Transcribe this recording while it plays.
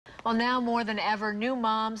Well, now more than ever, new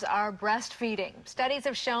moms are breastfeeding. Studies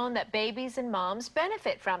have shown that babies and moms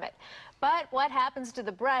benefit from it. But what happens to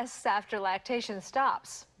the breasts after lactation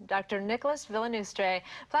stops? Dr. Nicolas Villanustre,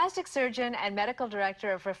 plastic surgeon and medical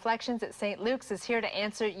director of Reflections at St. Luke's, is here to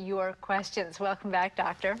answer your questions. Welcome back,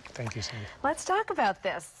 doctor. Thank you, Cindy. Let's talk about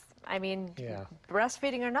this. I mean,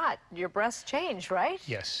 breastfeeding or not, your breasts change, right?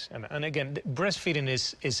 Yes, and again, breastfeeding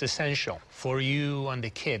is essential for you and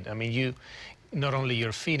the kid. I mean, you not only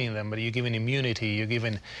you're feeding them, but you're giving immunity, you're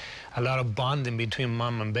giving a lot of bonding between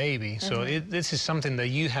mom and baby. So this is something that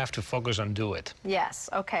you have to focus on do it. Yes,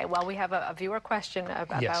 okay. Well, we have a viewer question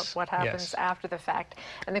about what happens after the fact.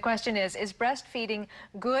 And the question is breastfeeding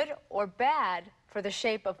good or bad for the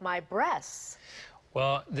shape of my breasts?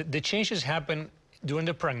 Well, the changes happen during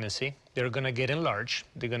the pregnancy. They're going to get enlarged.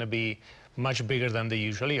 They're going to be much bigger than they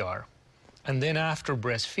usually are. And then after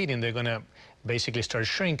breastfeeding, they're going to basically start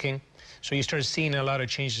shrinking. So you start seeing a lot of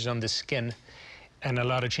changes on the skin and a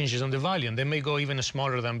lot of changes on the volume. They may go even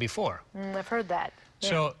smaller than before. I've heard that. Yeah.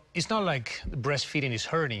 So it's not like breastfeeding is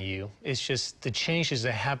hurting you. It's just the changes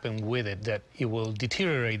that happen with it that it will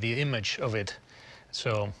deteriorate the image of it.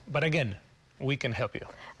 So, but again, we can help you.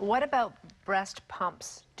 What about breast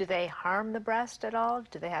pumps? Do they harm the breast at all?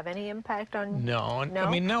 Do they have any impact on? No. I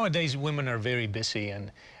mean, nowadays women are very busy,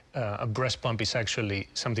 and a breast pump is actually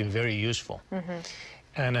something very useful.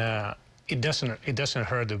 And it doesn't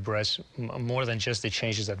hurt the breast more than just the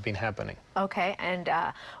changes that have been happening. Okay, and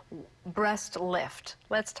breast lift.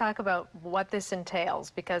 Let's talk about what this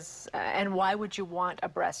entails, because and why would you want a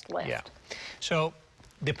breast lift? Yeah. So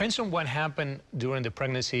depends on what happened during the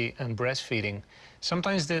pregnancy and breastfeeding.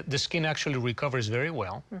 Sometimes the skin actually recovers very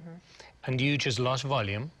well, and you just lost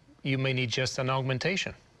volume. You may need just an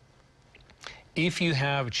augmentation. If you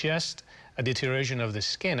have just a deterioration of the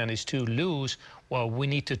skin and it's too loose, well, we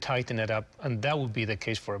need to tighten it up, and that would be the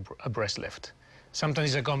case for a breast lift.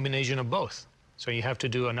 Sometimes it's a combination of both. So you have to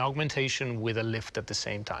do an augmentation with a lift at the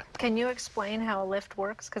same time. Can you explain how a lift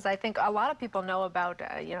works? Because I think a lot of people know about,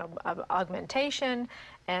 augmentation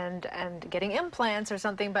and getting implants or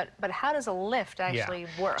something, but how does a lift actually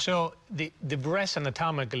work? So the breast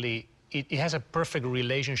anatomically, it has a perfect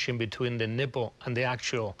relationship between the nipple and the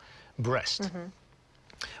actual breast.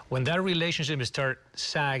 When that relationship start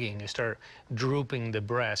sagging, start drooping the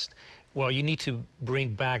breast, well, you need to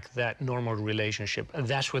bring back that normal relationship, and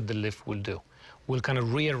that's what the lift will do. We'll kind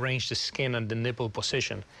of rearrange the skin and the nipple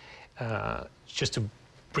position just to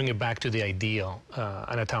bring it back to the ideal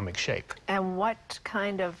anatomic shape. And what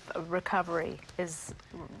kind of recovery is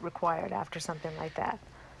required after something like that?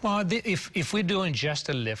 Well, if we're doing just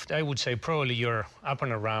a lift, I would say probably you're up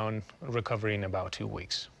and around recovery in about 2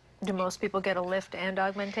 weeks. Do most people get a lift and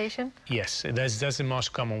augmentation? Yes, that's the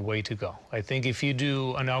most common way to go. I think if you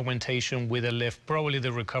do an augmentation with a lift, probably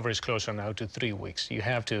the recovery is closer now to 3 weeks. You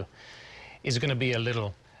have to, it's going to be a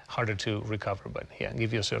little harder to recover, but yeah,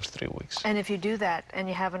 give yourself 3 weeks. And if you do that and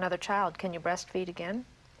you have another child, can you breastfeed again?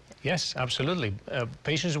 Yes, absolutely.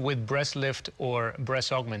 Patients with breast lift or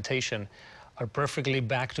breast augmentation are perfectly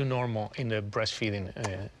back to normal in the breastfeeding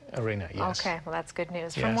arena, yes. Okay, well, that's good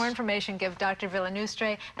news. Yes. For more information, give Dr.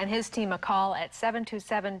 Villanustre and his team a call at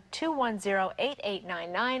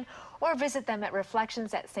 727-210-8899 or visit them at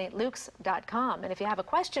reflectionsatstluke's.com. And if you have a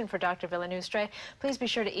question for Dr. Villanustre, please be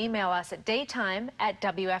sure to email us at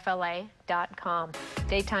daytime@wfla.com.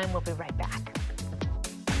 Daytime will be right back.